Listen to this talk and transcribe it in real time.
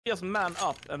Just man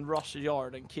up and rush a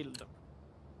yard and kill them.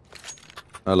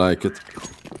 I like it.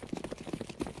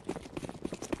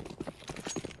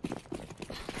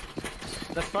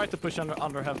 Let's try to push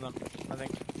under heaven, I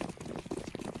think.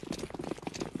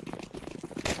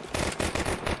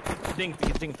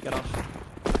 Dink garage.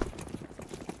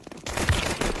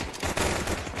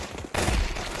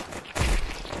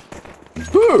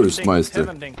 Olofmeister.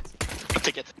 Heaven dinked. I'll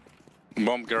take it.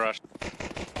 Bomb garage.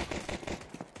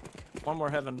 One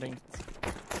more heaven dinked.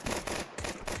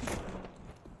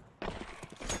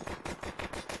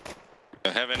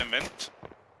 Heaven event.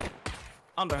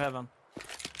 Under heaven.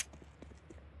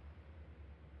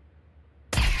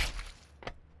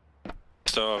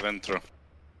 Så ventro.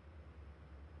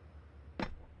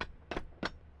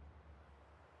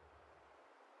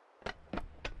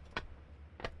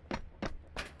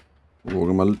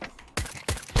 Vågar man...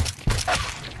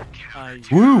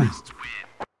 Woo!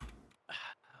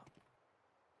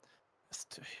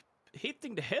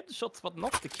 Hitting the headshots but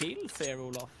not the kills here,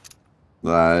 Olof.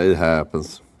 Nah, it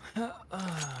happens.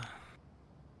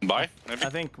 Bye, maybe. I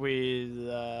think we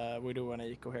do an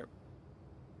eco here.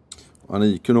 An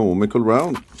economical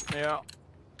round. Yeah.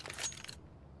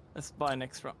 Let's buy an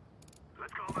extra.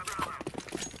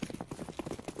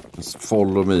 Just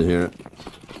follow me here.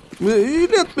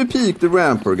 Let me peek the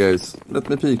ramper, guys. Let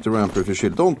me peek the ramper if you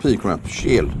chill. Don't peek ramp.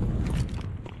 Chill.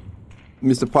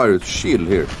 Mr. Pirate, chill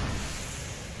here.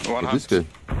 One this guy.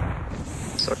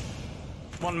 Sorry.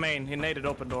 One main. He naded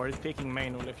open door. He's peeking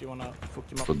main if you wanna fuck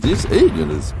him up. But this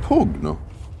agent is pog, no?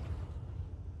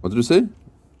 What did you say?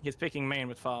 He's picking main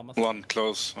with farmers. One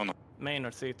close. Oh no. Main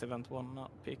or seat event one, not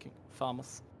picking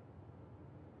farmers.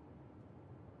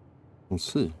 Let's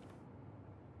see.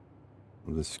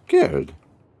 They're scared.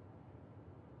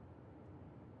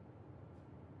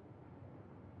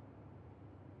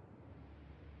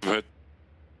 What?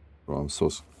 Oh, I'm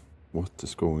so... What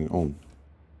is going on?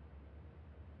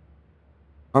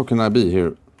 How can I be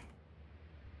here?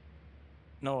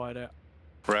 No idea.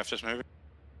 Rafters maybe?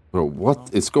 Bro,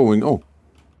 what is going on?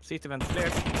 Seat event clear.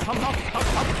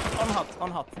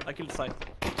 On hot. I killed site.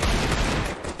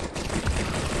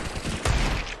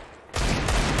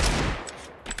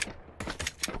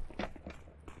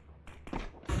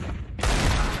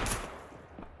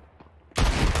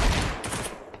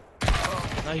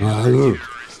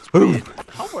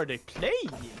 How were they playing?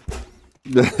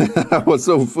 I was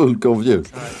so full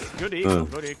confused. Right. Good eco,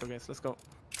 guys. Let's go.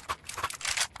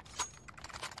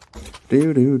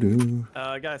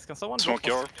 Guys, can someone smoke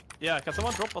your? Yeah, can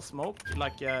someone drop a smoke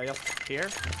like just here?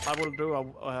 I will do a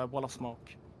wall of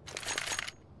smoke.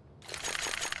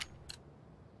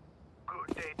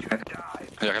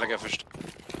 Jag kan lägga först.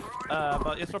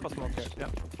 But just drop a smoke here. Yeah,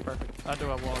 perfect. I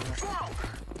do a wall here.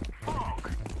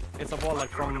 It's a wall like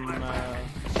from.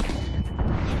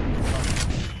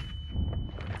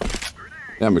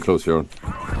 Yeah, me close your.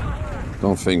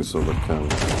 Don't think so, but can.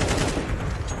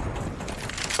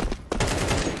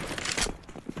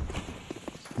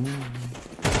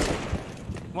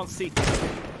 One seat.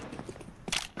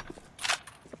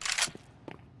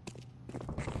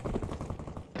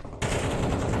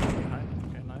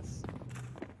 Okay, nice.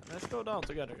 Let's go down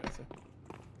together, guys.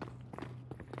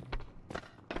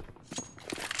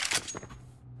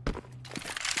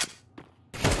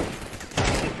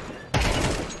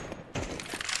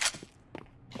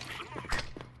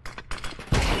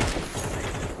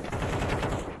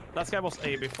 That guy was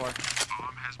A before.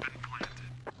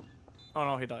 Oh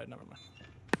no, he died. Never mind.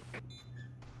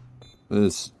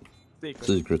 It's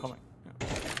secret. Yeah.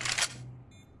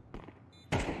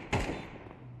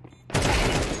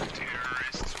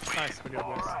 Nice, good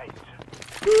job, guys.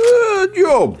 Good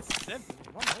job!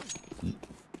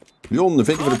 Jonny,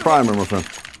 thank you for the primer, my friend.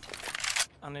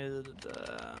 I need...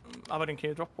 Aberdeen, can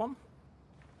you drop one?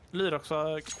 Lyrox,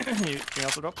 can you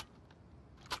also drop?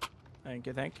 Thank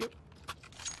you.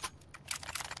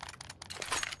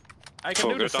 I can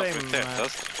do the same.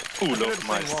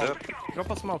 Olofmeister. Drop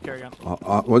a smoke here again.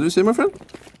 What do you say, my friend?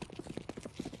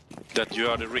 That you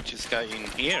are the richest guy in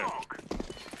here.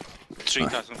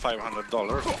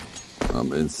 $3,500.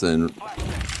 I'm insane.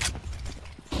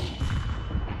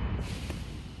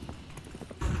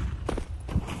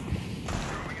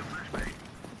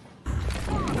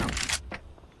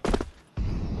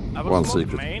 One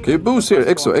secret. Can you boost here?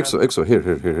 Exo.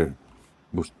 Here.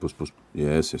 Boost.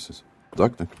 Yes.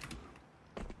 Duck.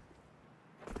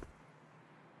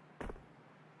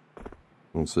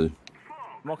 Don't see.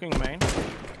 Mocking main.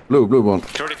 Blue one.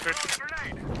 30.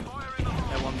 Yeah,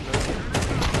 one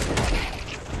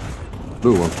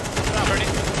Blue one.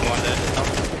 One dead.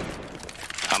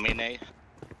 I'm in A.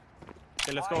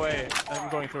 Okay, let's go A. I'm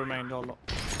going through main. Dolo.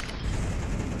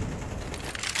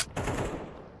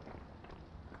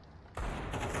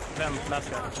 Vänt,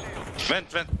 läskar.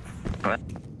 Vänt.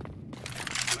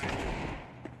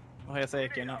 Oh, jag säger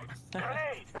inte.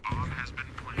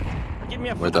 Give me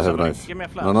a Wait, I have a knife. Give me a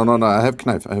flash. No, I have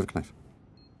knife.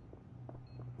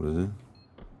 What is it?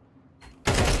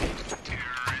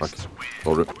 Fuck.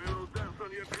 Sorry.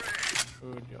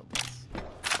 Good job.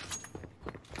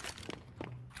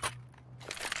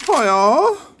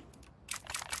 Ja.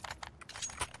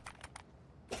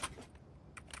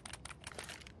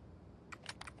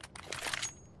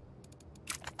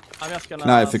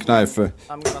 Knife.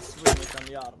 I'm gonna swing it on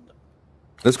yard.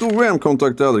 Let's go ram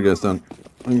contact the other guys then.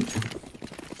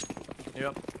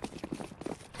 Yep.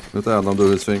 Let Adam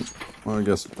do his thing. Well, I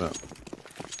guess that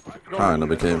kind of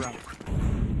became.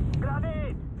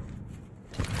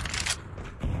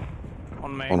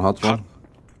 On main. On hot one.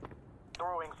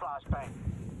 Throwing flashbang.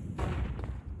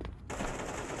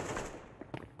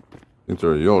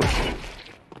 Inte det yours.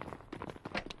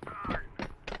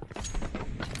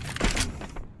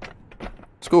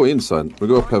 Let's go inside. We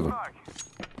go up heaven.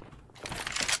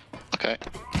 Okay.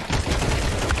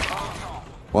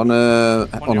 One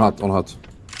on hot.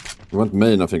 We went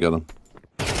main, I think, Adam.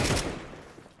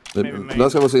 Maybe main.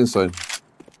 Last guy was inside.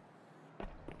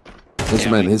 He's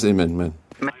Yeah, main. He's in main.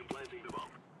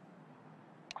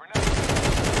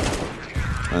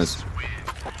 Nice.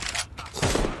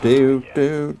 Do.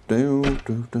 It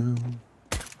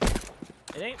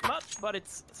ain't much, but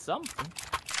it's something.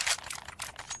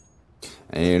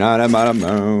 Ain't not a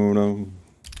mono.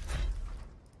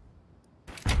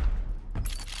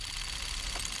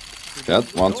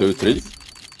 Got 1, 2, 3.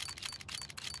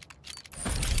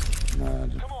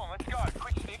 Come on, let's go.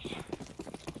 Quick fix.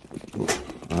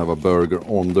 I have a burger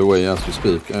on the way as we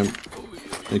speak. I'm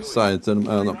excited.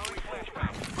 On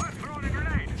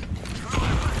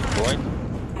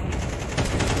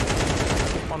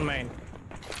main.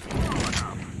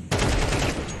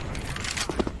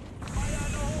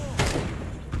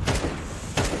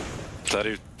 Där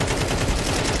ut.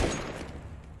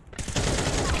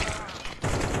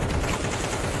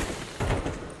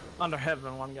 Under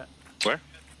heaven, one guy. Where?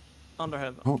 Under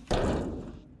heaven. Oh.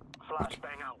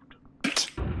 Flashbang out.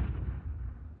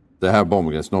 They have bomb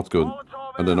guys, not good.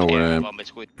 I don't know where I am. Bomb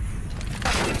is good.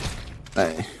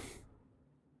 Nej.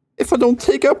 If I don't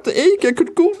take up the egg, I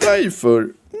could go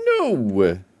diver. No.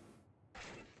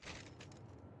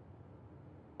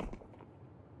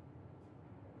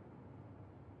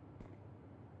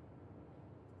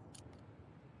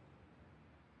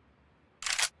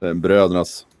 Det är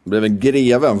brödernas. Det blev en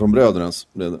greven från brödernas.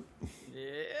 Blev det.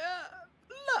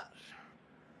 Jävlar!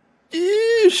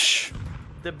 Ish.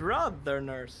 The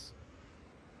brotherners.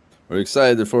 Are you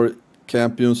excited for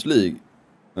Champions League?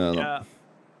 Yeah.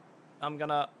 I'm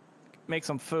gonna make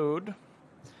some food.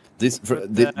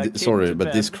 Sorry,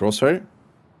 but this crosshair?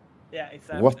 Yeah, it's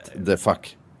What the fuck?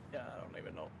 Yeah, I don't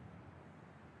even know.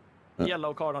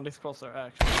 Yellow card on this crosshair,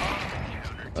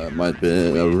 actually. Might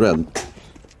be a red.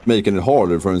 Making it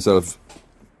harder for himself.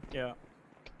 Yeah.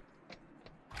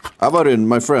 Avarin,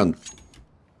 my friend.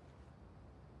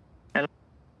 Hello.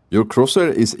 Your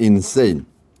crosshair is insane.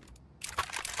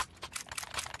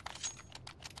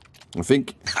 I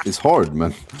think it's hard,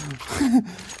 man.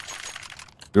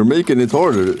 You're making it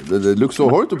harder. It looks so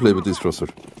hard to play with this crosshair.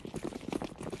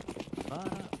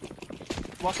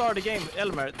 What are the games,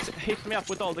 Elmer? Hit me up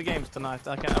with all the games tonight.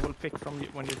 I will pick from you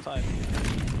when you're tired.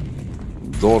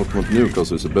 Dortmund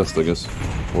Newcastle is the best, I guess.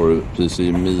 Or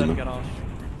PC Milan.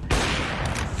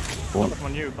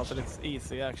 Dortmund Newcastle, it's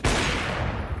easy actually.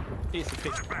 Easy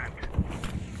pick.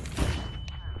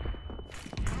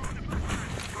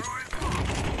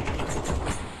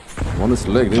 One is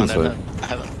legged inside.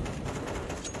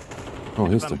 Oh,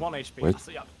 here's the. 1 HP. Wait.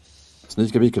 Alltså, ja.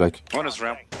 Sneak a beak like. One is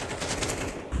ramp.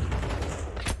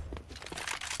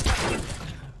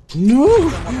 No!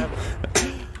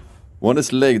 One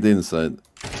is legged inside.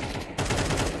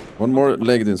 One more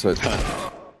legged inside.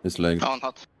 His leg. On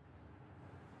hot.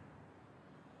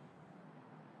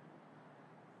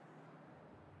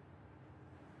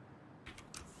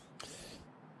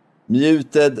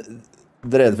 Muted.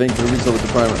 Dread. Thank you for resolve the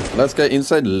primer. Last guy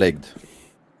inside legged.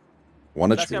 1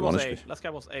 Last HP, guy 1 was HP. A. Last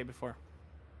guy was A before.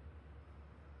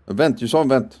 A vent, you saw a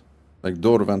vent. Like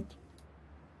door vent.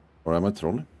 Or am I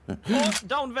trolling? Yeah. Oh,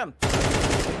 down vent.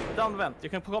 Down vent. You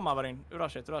can come over in.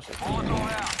 Rush it. What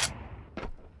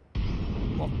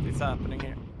is happening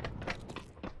here?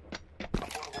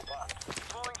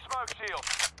 Throwing smoke shield.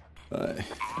 Nej.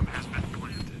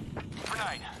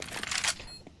 Grenade.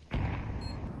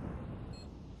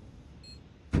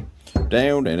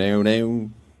 Down.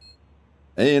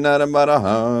 Ain't nothing but a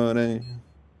honey.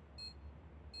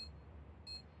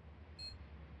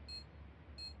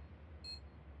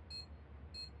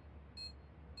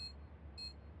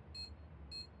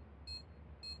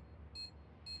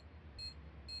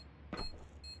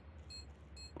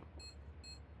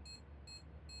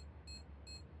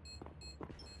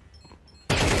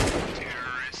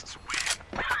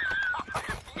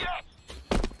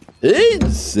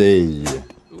 Easy!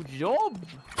 Good job!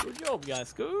 Good job,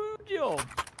 guys. Good job.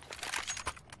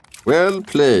 Well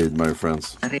played, my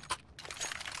friends.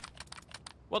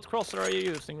 What crosser are you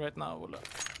using right now, Ola?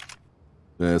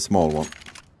 The small one.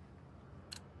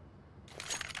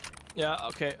 Yeah,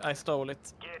 okay, I stole it.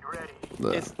 Get ready.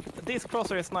 There. This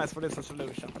crosser is nice for this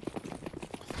resolution.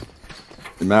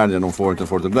 Imagine on 40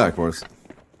 black boys.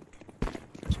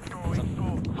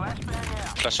 Flashbang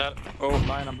out. Flash out. Oh,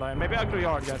 I'm blind. Maybe I go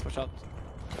yard, guys, for shot.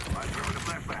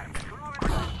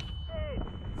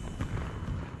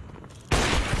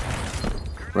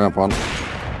 Ramp one.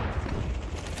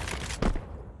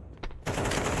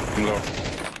 I'm low.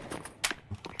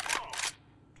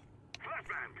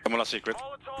 I'm on a secret.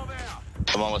 Molotov out.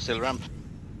 Someone was still ramp.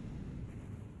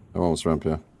 I almost ramp,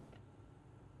 yeah.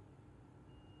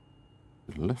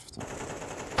 Left.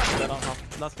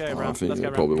 Last guy I ramp. think Last guy you're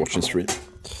ramp. probably watching stream.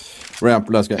 Ramp,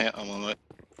 last guy. Yeah, I'm on the way.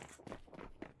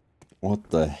 What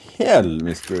the hell,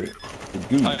 Mr.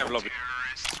 Good. I have lobby.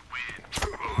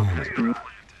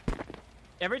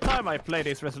 Every time I play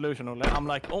this resolution, Ola, I'm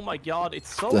like, oh my god,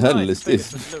 it's so The hell nice is to play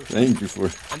this? resolution. Thank you for...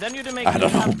 And then you make I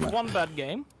don't know, have man. one bad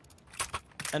game,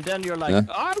 and then you're like, Yeah.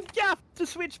 I've got to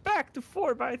switch back to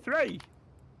 4x3.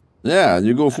 Yeah,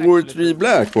 you go 4-3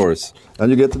 black boys. And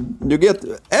you get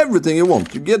everything you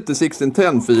want. You get the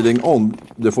 16-10 feeling on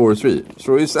the 4-3.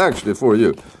 So it's actually for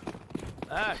you.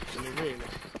 Actually, really.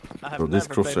 I have Bro, this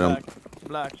never played crosser-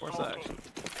 black or actually.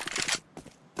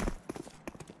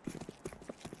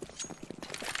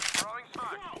 Throwing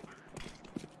smoke.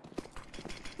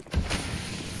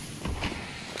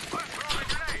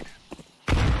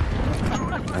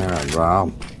 And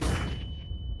round.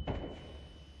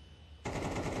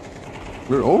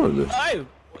 Where are they? Oh!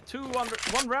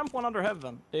 One ramp, one under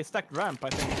heaven. They stacked ramp, I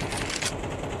think.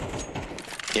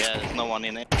 Yeah, there's no one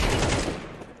in it.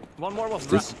 One more was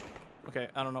This- ramp. Okay,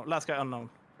 I don't know. Last guy unknown.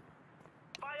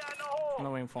 Fire in the hole.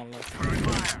 No info on last.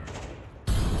 Fire.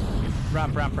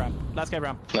 Ramp. Last guy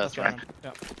ramp. Last guy ramp.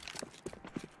 Yeah.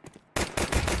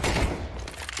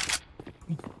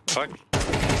 Fuck.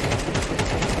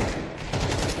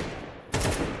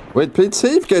 Wait, play it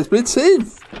safe, guys. Play it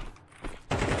safe.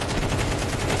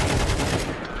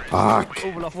 Fuck.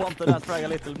 Olof wanted that frag a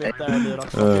little bit there,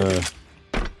 Lyrox.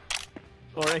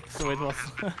 Or XO it was.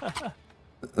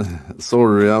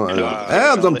 Sorry,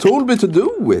 Adam told me to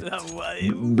do it.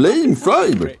 Blame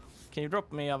Friberg. Can you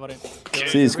drop me, Avarin?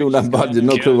 See, school and budget,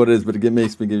 no clue what it is, but it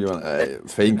makes me give you one.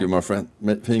 Thank you, my friend.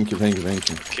 Thank you.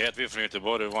 Okej, att vi är från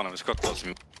Göteborg och vanliga skott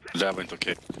som det här var inte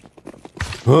okej.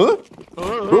 Huh?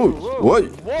 Bro, what?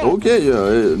 Okay,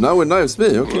 now it knives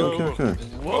me. Okay.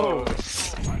 Whoa!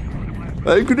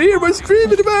 I could hear my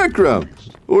stream in the background.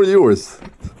 Or yours.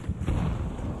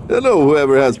 Hello,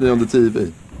 whoever has me on the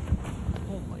TV.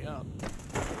 Oh my god.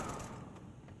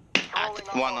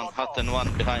 One on hut and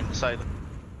one behind the side.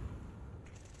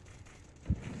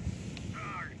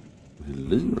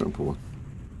 Lirar han på?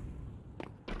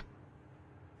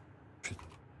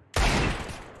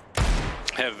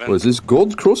 Heaven. What is this,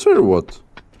 God Crosshair or what?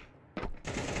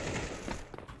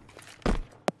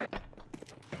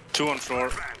 Two on floor.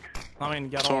 I mean,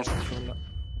 garage.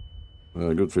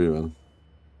 Good for you, man.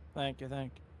 Thank you.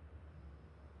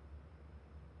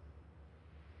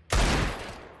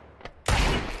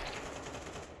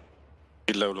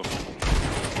 Illa Olof.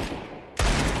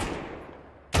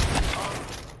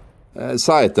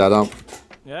 Sight, Adam.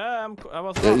 Yeah, I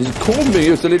was He's coming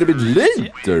just a little bit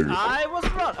later. I was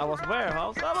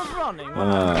warehouse. I was running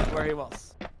where he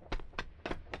was.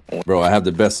 Bro, I have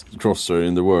the best crosser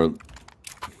in the world.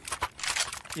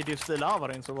 Did you steal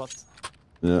Avarin, so what?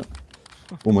 Yeah.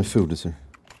 Oh, my food is here.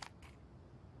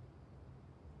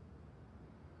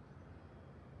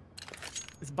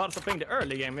 It's about to playing the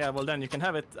early game. Yeah, well then you can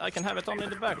have it. I can have it on in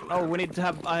the back. Oh, we need to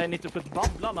have. I need to put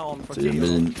Babblarna on for Do you Theo.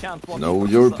 mean? Can't watch No, it.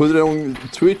 you're putting it on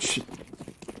Twitch.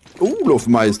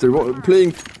 Olofmeister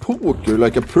playing poker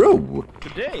like a pro.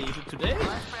 Today? Is it today?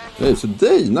 Yeah,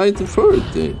 today,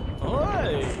 1930.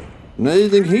 Oi!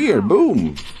 Nading here,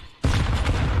 boom.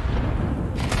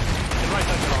 Right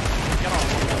side wrong. Get on.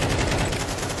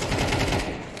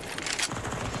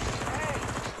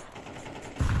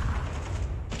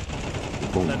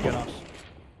 Boom. Then get on.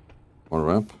 One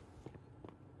ramp.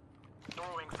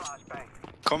 Throwing flashbang.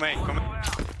 Kom in.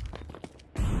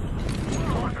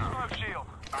 Smoke shield.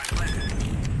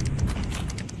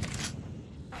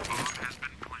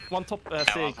 One top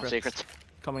secret. Secret.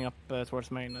 Coming up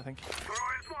towards main, I think.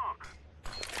 Throwing smoke.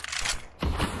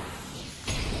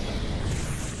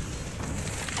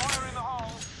 Fire in the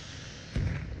hole.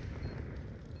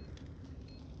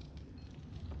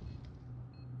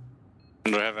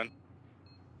 Under heaven.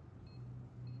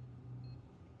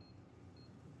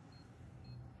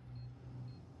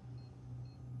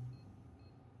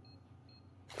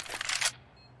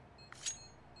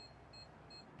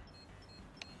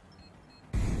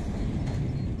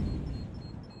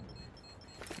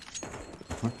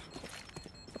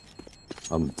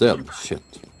 I'm dead. Shit.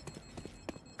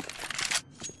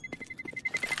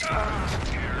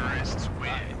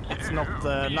 It's not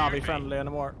Navi friendly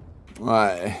anymore.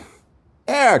 Nej.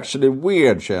 Actually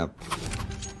weird, champ.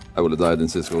 I would have died in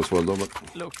Cisco as well, though, but...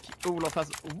 Look, Olof has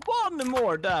one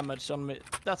more damage on me.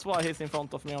 That's why he's in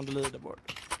front of me on the leaderboard.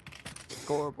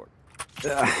 Scoreboard.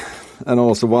 Yeah. And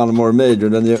also one more major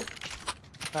than you.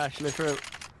 Actually true.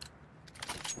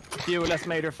 Few less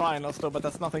major finals though, but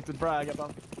that's nothing to brag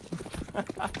about.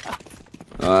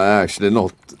 Actually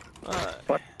not.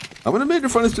 How many major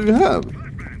finals do you have?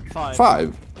 5.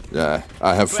 5? Yeah,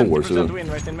 I have 4. 20% So...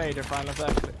 win rate in major finals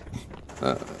actually.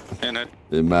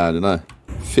 Imagine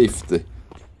 50.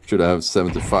 Should I have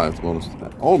 75 to be honest.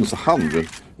 Almost 100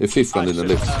 if Fifflan didn't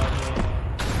lift.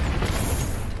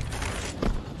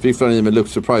 Fifflan even looked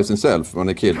surprised himself when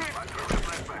he killed.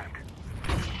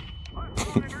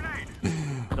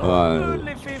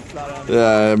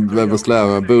 Yeah, I'm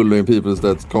slamming, bullying people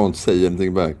that can't say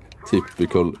anything back.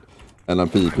 Typical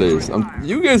LMP players.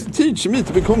 You guys teaching me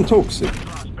to become toxic.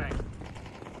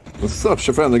 I'm such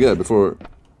a friendly guy before.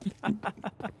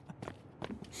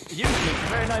 Usually it's a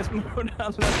very nice mood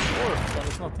unless Orf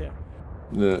is not here.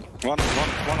 Yeah. One on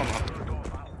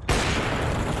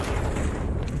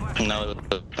one. No,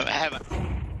 heaven.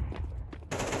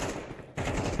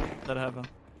 That heaven.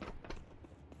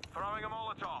 Throwing a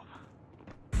Molotov.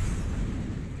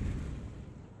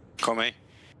 Come here.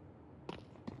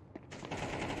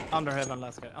 Under heaven,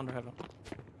 last guy. Under heaven.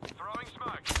 Throwing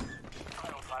smoke.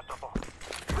 Unflappable.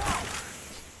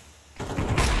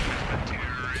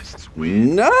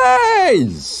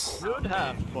 Nice! Good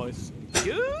half, boys.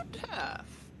 Good half.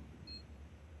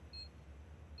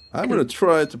 I'm gonna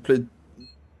try to play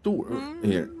door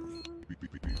here.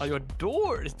 Oh, your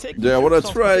door is taking. Yeah, I wanna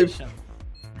try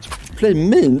play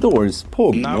main doors,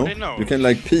 Pog. Now No? they know. You can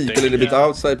like peek a little bit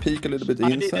outside, peek a little bit I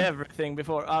did inside. everything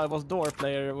before. I was door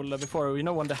player before. You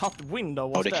know when the hot window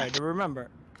was there. Do you remember?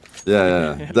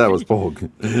 Yeah, that was Pog.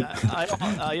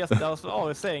 I was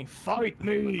always saying, fight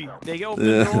me! They open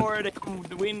the door, they come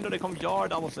the window, they come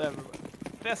yard, I was everywhere.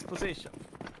 Best position.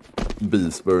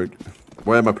 Beesburg.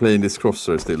 Why am I playing this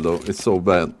crosshair still though? It's so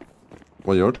bad.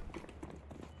 1 yard.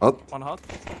 Hot. One hot.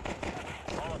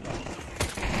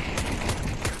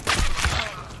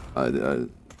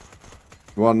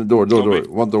 One door.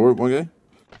 One door, one guy.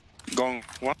 Gone.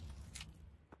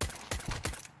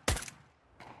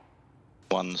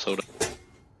 One soda.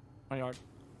 1 yard.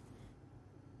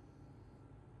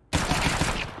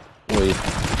 Oi.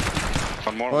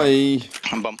 One more. Oi.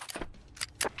 Bum.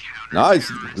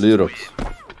 Nice, Lyrox.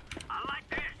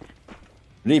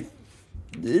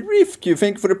 Rift, you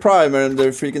thank you for the primer and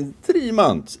the freaking 3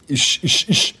 months.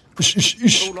 Ish.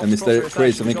 And Mr.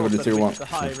 Crazy, thank you for the tier 1. The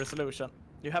high resolution.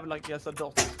 You have like just a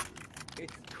dot.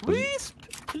 It's crisp,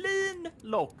 clean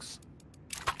locks.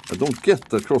 I don't get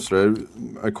that crosshair.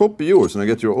 I copy yours and I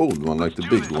get your old one, like the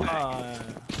big one. I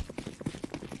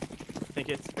think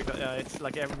it's because it's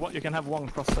like you can have one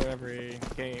crosshair every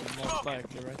game, most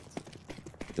likely, right?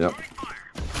 Yep.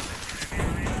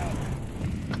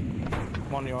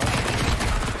 1 yard.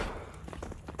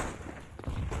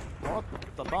 What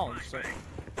the bounce?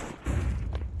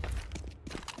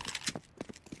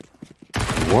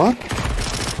 What?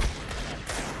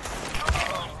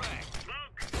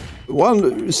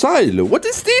 One silo. What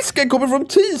is this guy coming from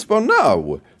T-spawn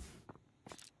now?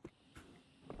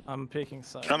 I'm picking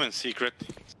side. I'm in secret.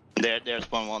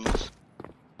 There's one.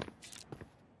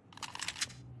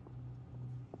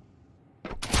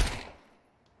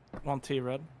 One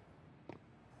T-red.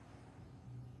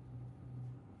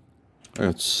 I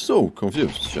got so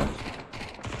confused, chat.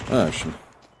 Actually.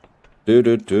 Oh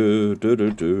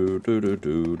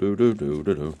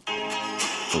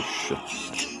shit.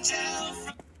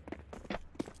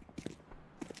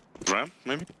 Ramp,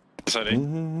 maybe? Inside A.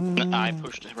 I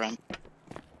pushed the ramp.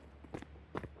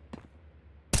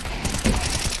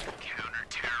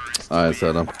 I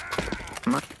said him.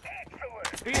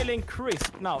 Feeling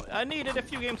crisp now. I needed a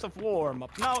few games of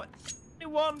warm-up. Now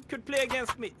anyone could play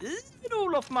against me. Even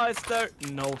Olofmeister.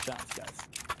 No chance, guys.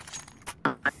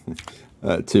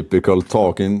 Typical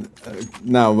talking.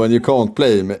 Now when you can't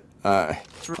play me.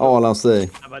 All I'm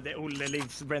saying. But the Olle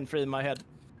lives rent-free in my head.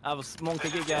 I was monkey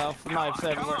giga of knives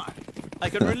everywhere. I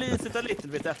could release it a little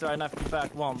bit after I knocked it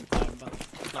back one time, but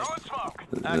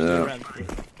like, actually rent-free.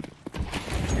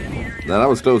 Then I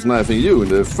was close knifing you in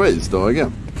the face though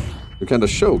again. You kind of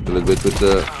choked a little bit with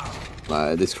the...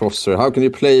 Nah, this crosser. How can you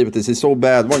play with this? It's so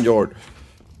bad. 1 yard.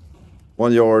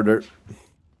 1 yarder.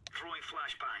 Throwing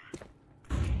flashbang.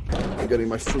 I'm getting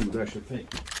my food actually.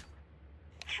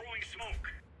 Throwing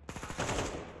smoke.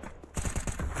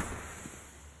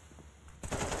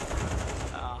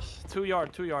 2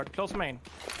 yard. Close main.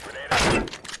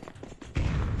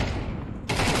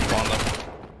 One left.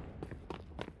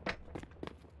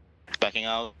 Backing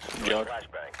out. Yard.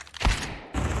 Flashbang.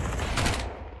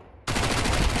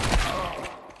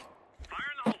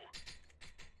 Fire in the hole.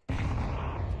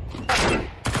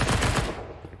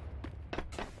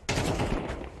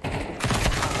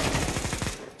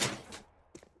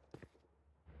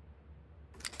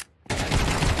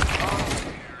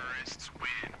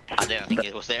 I didn't think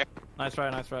it was there. Nice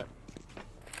try.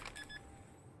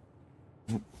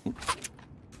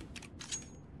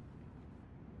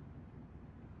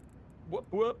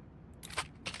 Whoop.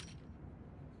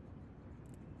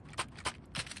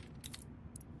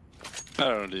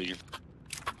 Där ligger.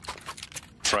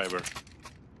 Friberg.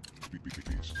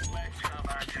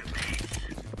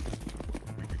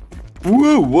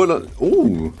 Whoa, what a...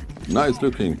 Oh, nice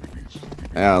looking.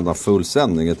 Är det full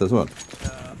sändning ett så?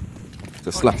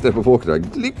 Jag slaktade på poker.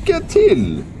 Lycka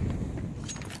till!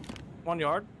 1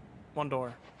 yard. 1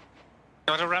 door.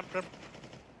 Got a ramp.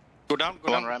 Go down.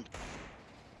 One ramp.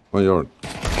 1 yard.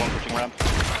 One pushing ramp.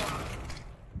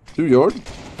 2 yard.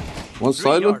 1 3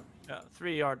 side. yard. Yeah,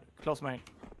 3 yard. Close main.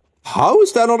 How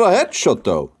is that not a headshot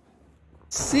though?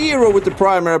 0 with the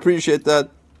primer, I appreciate that.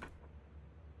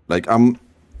 Like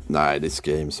nah, this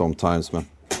game sometimes, man.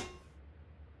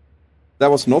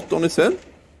 That was not on his head?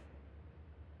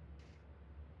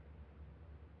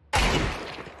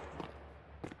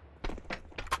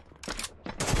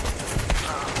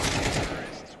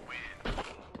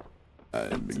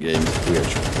 The game is weird.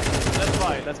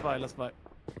 Let's buy.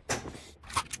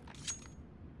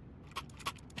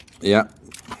 Yeah.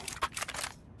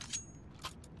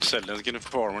 Sälj den, ska du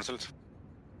performance eller?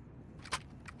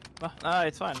 Va? Nah,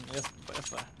 it's fine. Yes,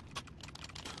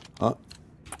 buy.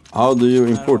 How do you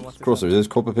import what to Crosser? There's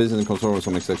copy paste in the console or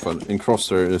some exact file. In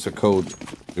Crosser, there's a code.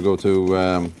 You go to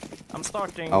I'm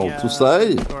starting how to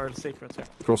say world secrets here.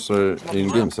 Crosser in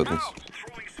game settings.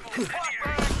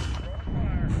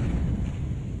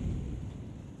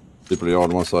 People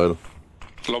yard one side.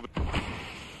 Lobby.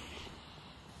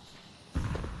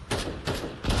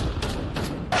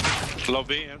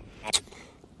 Lobby.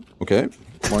 Okay,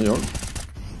 1 yard.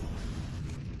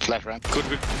 Flash ramp. Could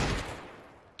be.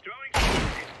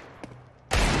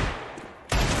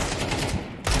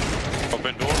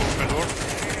 Open door.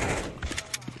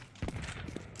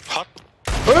 Hot.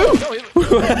 Oh!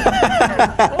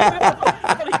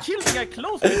 He killed the guy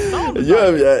close with sound.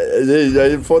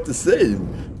 Jag fått the same.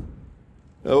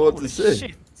 Jag fått the same.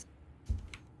 Shit.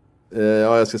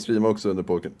 Ja, jag ska streama också under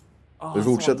poken. Vi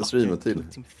fortsätter someone streama till.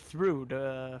 put him through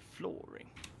the flooring.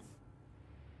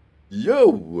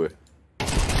 Yo!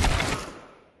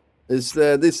 Is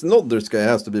this Nodders guy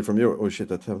has to be from your... Oh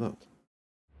shit, I tapped out.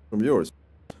 From yours.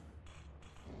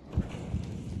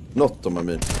 Not them, I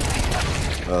mean.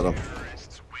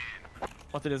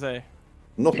 What did he say?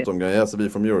 Not them guy has to be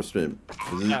from your stream.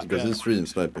 Because he's stream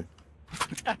sniping.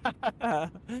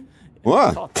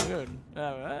 What? Thought good.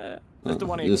 Just the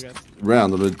one equal, Just guys.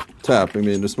 randomly tapping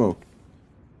me in the smoke.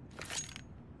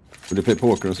 Will you play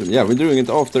poker and stream? Yeah, we're doing it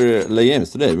after late games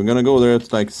today. We're gonna go there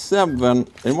at like 7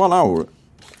 in 1 hour.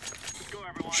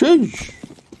 Sheesh!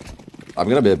 I'm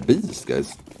gonna be a beast,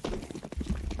 guys.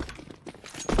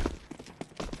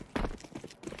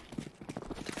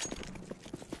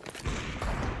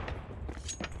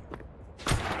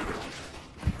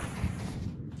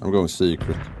 I'm going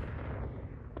secret.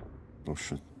 Oh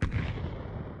shit.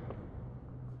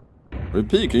 Are we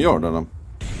peeking yard on them?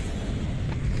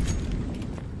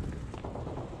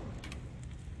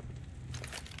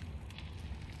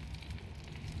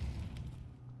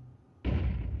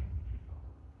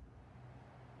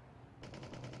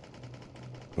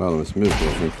 Well, it's moved,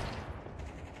 I think.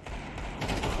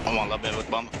 I'm on lobby with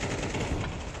bomb.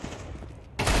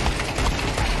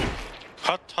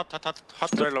 Hot,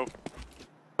 very low.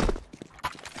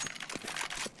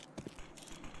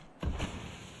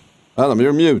 Adam,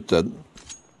 you're muted.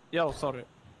 Yo, sorry.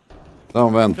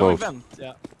 Down vent Going both. vent,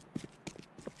 yeah.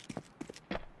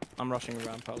 I'm rushing a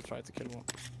ramp, I'll try to kill one.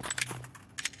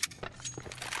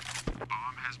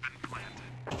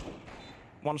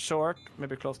 One short,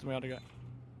 maybe close to the other guy.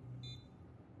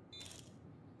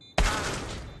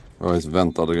 Oh, it's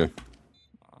vent other guy.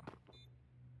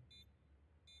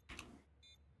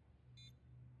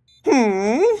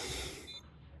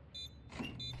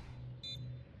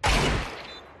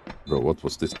 Bro, what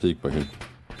was this peek by him?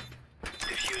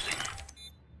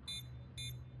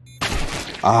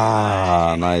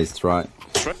 Ah, nice try.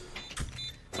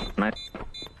 Nice.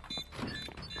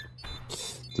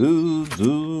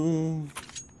 Do.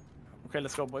 Okay,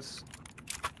 let's go, boys.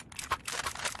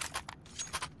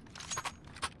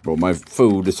 Bro, my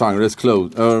food is hungry. Let's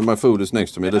close. My food is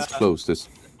next to me. Let's close this.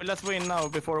 Well, let's win now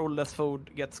before all this food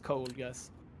gets cold,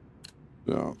 guys.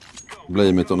 Yeah.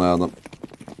 Blame it on Adam.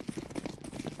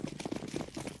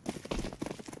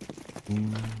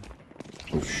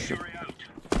 Oh shit.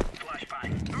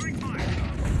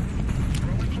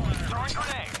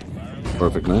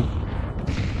 Perfect man.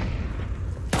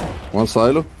 One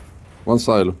silo. One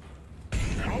silo.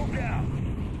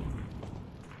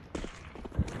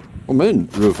 Oh, main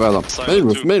roof, Adam. Main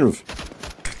roof, main roof.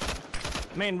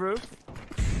 Main roof.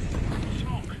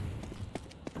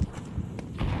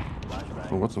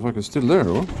 Oh, what the fuck is still there,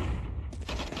 or?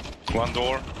 One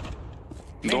door.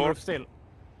 Main Door. roof still.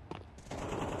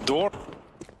 Door.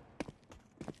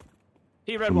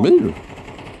 He red Oh, one. main roof.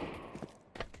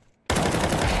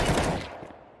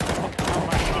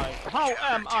 How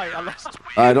am I lost?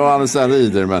 I don't understand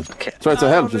either, man. Try to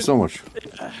help you so much.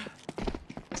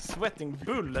 Sweating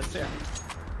bullets here.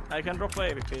 I can drop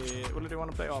AVP. Or do you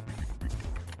want to play up?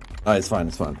 Ah, it's fine,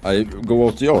 it's fine. I go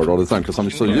out the yard all the time because I'm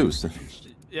so used.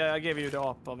 Yeah, I gave you the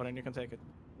op over and you can take it.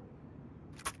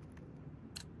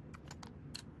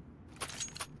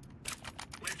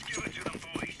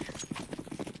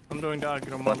 I'm doing the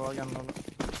aggro model again.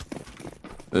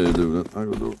 Hey, you do that. I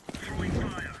go do it.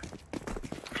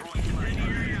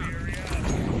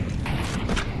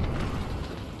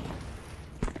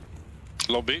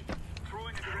 Lobby.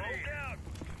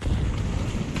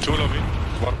 Two lobby.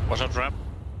 Watch out ramp.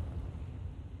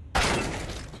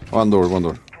 One door, one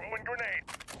door.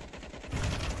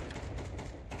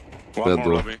 One Dead more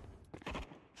door. lobby.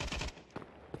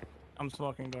 I'm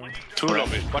smoking door. Two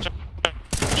lobby. Watch out.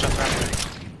 Watch out ramp.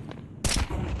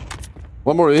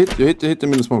 One more, you hit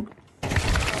him in the smoke.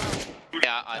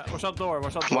 Yeah, Watch out door,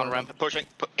 watch out door. one ramp pushing.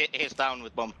 He's down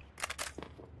with bomb.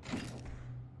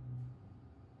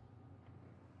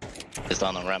 He's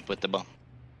down on ramp with the bomb.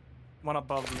 One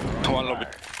above you. One lobby.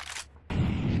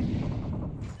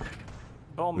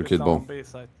 Bomb You is killed down bomb. on B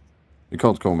side. You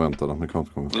can't convent them, you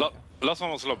can't convent. Last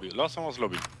one was lobby. Last one was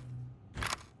lobby.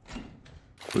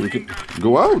 So you can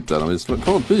go out then, I mean, it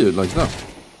can't be like that.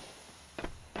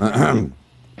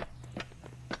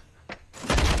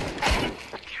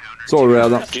 Sorry,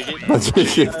 Adam. Good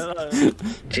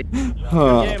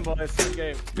game, boys. Good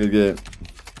game. Good game.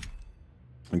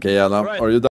 Okay, Adam, Right. are you done?